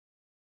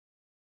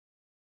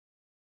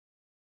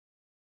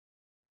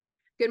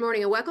Good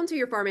morning and welcome to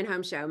your Farm and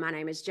Home Show. My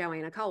name is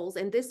Joanna Coles,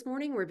 and this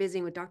morning we're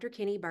visiting with Dr.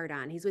 Kenny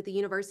Burdine. He's with the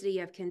University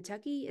of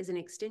Kentucky as an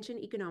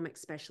extension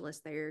economics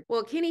specialist there.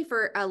 Well, Kenny,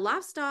 for a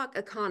livestock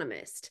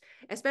economist,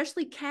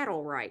 especially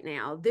cattle right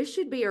now, this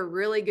should be a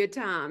really good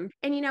time.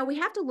 And we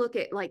have to look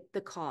at like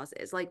the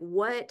causes, like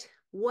what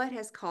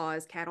has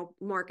caused cattle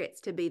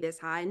markets to be this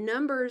high.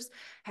 Numbers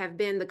have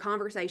been the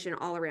conversation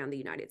all around the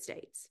United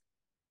States.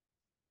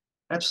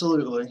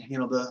 Absolutely.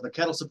 The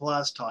cattle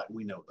supply is tight.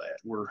 We know that.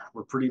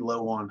 We're pretty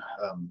low on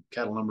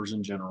cattle numbers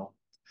in general.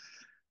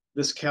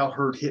 This cow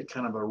herd hit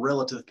kind of a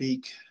relative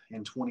peak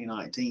in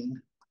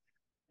 2019,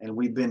 and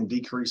we've been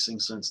decreasing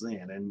since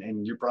then.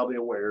 And you're probably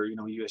aware,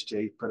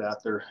 USDA put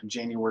out their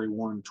January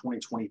 1,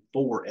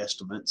 2024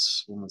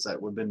 estimates. When was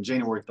that? Would have been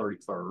January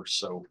 31st.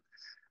 So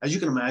as you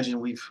can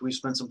imagine, we've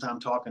spent some time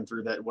talking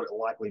through that, what it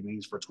likely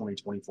means for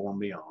 2024 and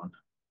beyond.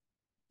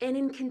 And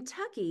in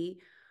Kentucky,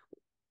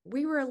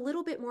 we were a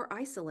little bit more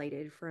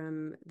isolated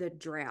from the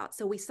drought.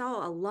 So we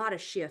saw a lot of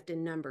shift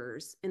in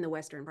numbers in the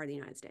western part of the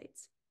United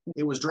States.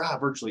 It was dry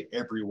virtually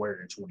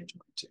everywhere in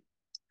 2022.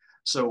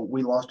 So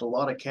we lost a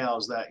lot of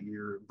cows that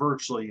year,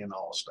 virtually in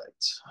all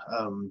states.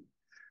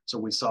 So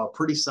we saw a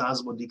pretty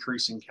sizable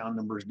decrease in cow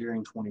numbers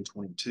during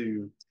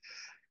 2022.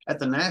 At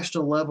the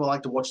national level, I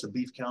like to watch the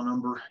beef cow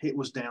number. It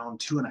was down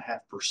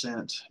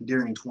 2.5%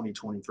 during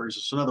 2023.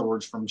 So in other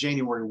words, from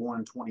January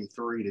 1,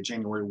 23 to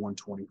January 1,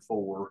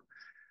 24,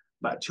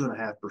 about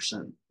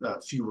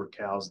 2.5% fewer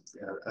cows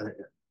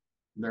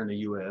there in the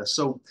U.S.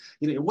 So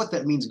what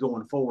that means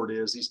going forward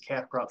is these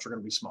calf crops are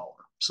going to be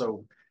smaller.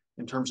 So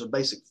in terms of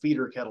basic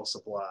feeder cattle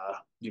supply,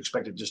 you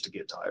expect it just to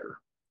get tighter.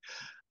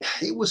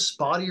 It was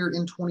spottier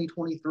in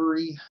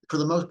 2023. For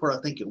the most part,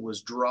 I think it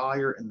was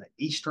drier in the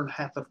eastern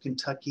half of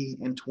Kentucky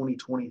in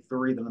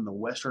 2023 than in the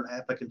western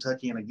half of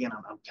Kentucky. And again,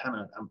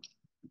 I'm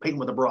painting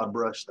with a broad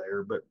brush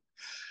there, but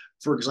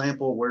for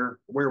example, where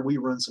we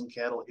run some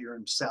cattle here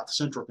in south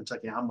central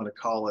Kentucky, I'm going to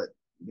call it,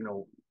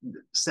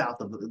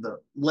 south of the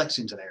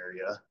Lexington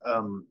area,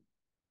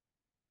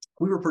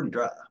 we were pretty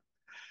dry.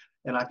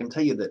 And I can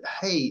tell you that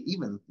hay,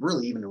 even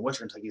in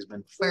Western Kentucky, has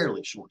been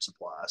fairly short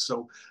supply.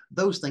 So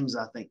those things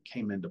I think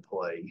came into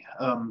play.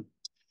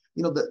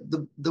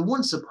 The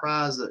one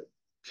surprise that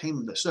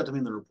stood to me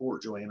in the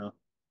report, Joanna,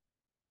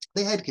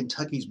 they had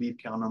Kentucky's beef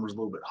cow numbers a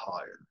little bit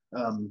higher.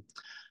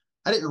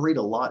 I didn't read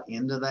a lot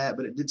into that,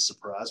 but it did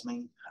surprise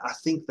me. I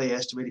think they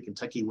estimated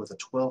Kentucky with a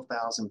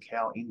 12,000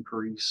 cow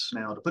increase.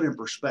 Now, to put it in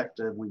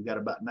perspective, we've got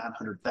about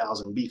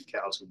 900,000 beef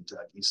cows in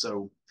Kentucky.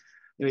 So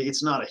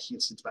it's not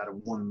it's about a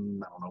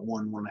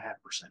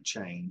 1.5%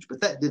 change, but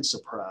that did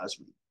surprise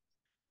me.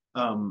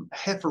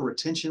 Heifer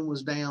retention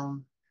was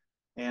down,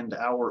 and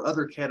our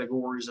other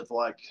categories of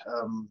like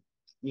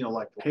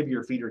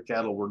heavier feeder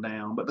cattle were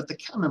down, but the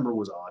cow number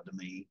was odd to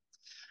me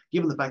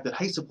given the fact that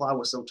hay supply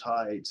was so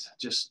tight.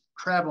 Just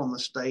traveling the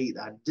state,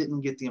 I didn't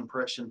get the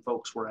impression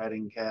folks were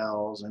adding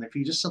cows. And if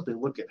you just simply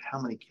look at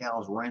how many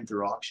cows ran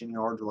through auction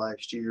yards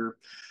last year,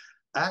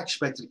 I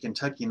expected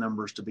Kentucky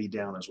numbers to be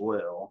down as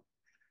well.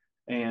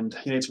 And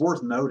it's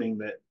worth noting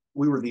that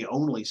we were the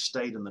only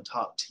state in the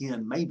top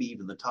 10, maybe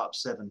even the top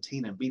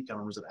 17 in beef cow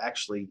numbers that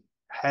actually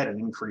had an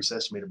increase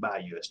estimated by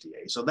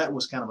USDA. So that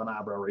was kind of an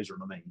eyebrow raiser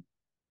to me.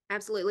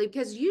 Absolutely,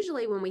 because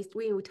usually when we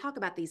talk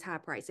about these high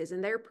prices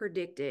and they're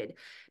predicted,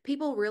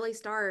 people really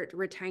start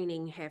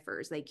retaining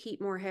heifers. They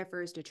keep more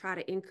heifers to try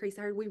to increase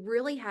the herd. We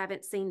really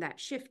haven't seen that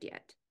shift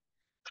yet.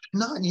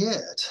 Not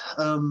yet.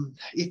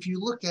 If you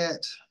look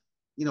at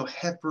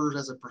heifers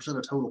as a percent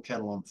of total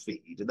cattle on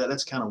feed,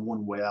 that's kind of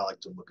one way I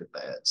like to look at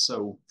that.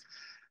 So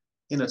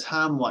in a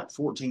time like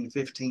 14,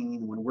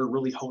 15, when we're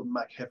really holding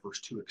back heifers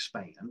to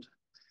expand,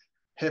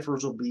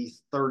 heifers will be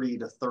 30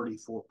 to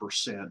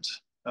 34%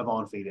 of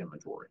on-feed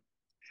inventory.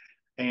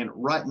 And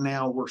right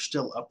now we're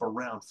still up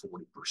around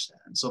 40%.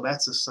 So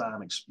that's a sign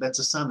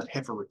that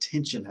heifer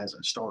retention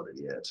hasn't started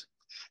yet.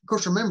 Of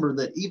course, remember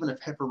that even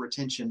if heifer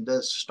retention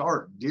does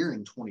start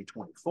during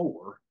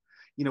 2024,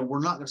 we're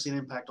not going to see an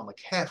impact on the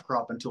calf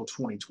crop until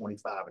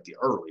 2025 at the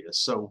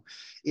earliest. So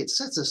it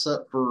sets us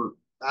up for,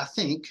 I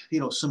think,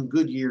 some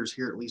good years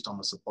here, at least on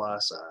the supply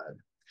side.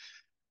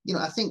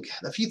 I think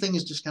a few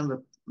things just kind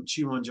of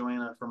chew on,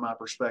 Joanna, from my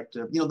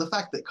perspective. The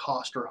fact that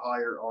costs are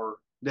higher are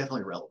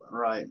definitely relevant,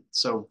 right?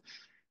 So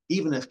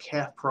even if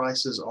calf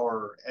prices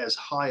are as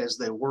high as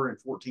they were in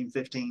 14,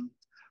 15,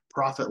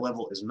 profit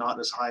level is not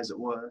as high as it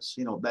was.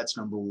 That's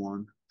number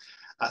one.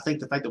 I think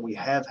the fact that we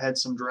have had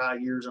some dry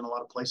years in a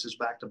lot of places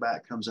back to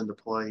back comes into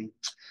play.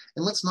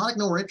 And let's not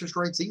ignore interest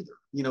rates either.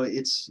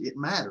 It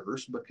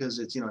matters because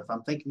if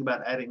I'm thinking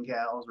about adding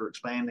cows or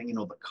expanding,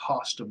 the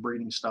cost of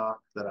breeding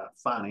stock that I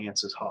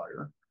finance is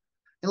higher.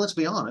 And let's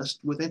be honest,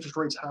 with interest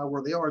rates high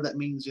where they are, that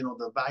means,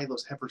 the value of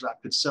those heifers I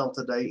could sell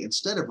today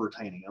instead of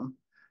retaining them,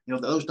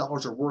 those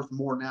dollars are worth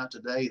more now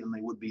today than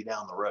they would be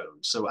down the road.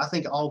 So I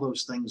think all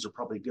those things are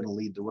probably going to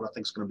lead to what I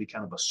think is going to be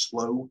kind of a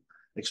slow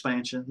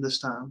expansion this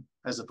time,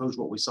 as opposed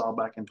to what we saw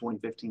back in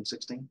 2015,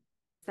 16.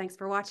 Thanks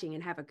for watching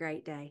and have a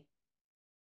great day.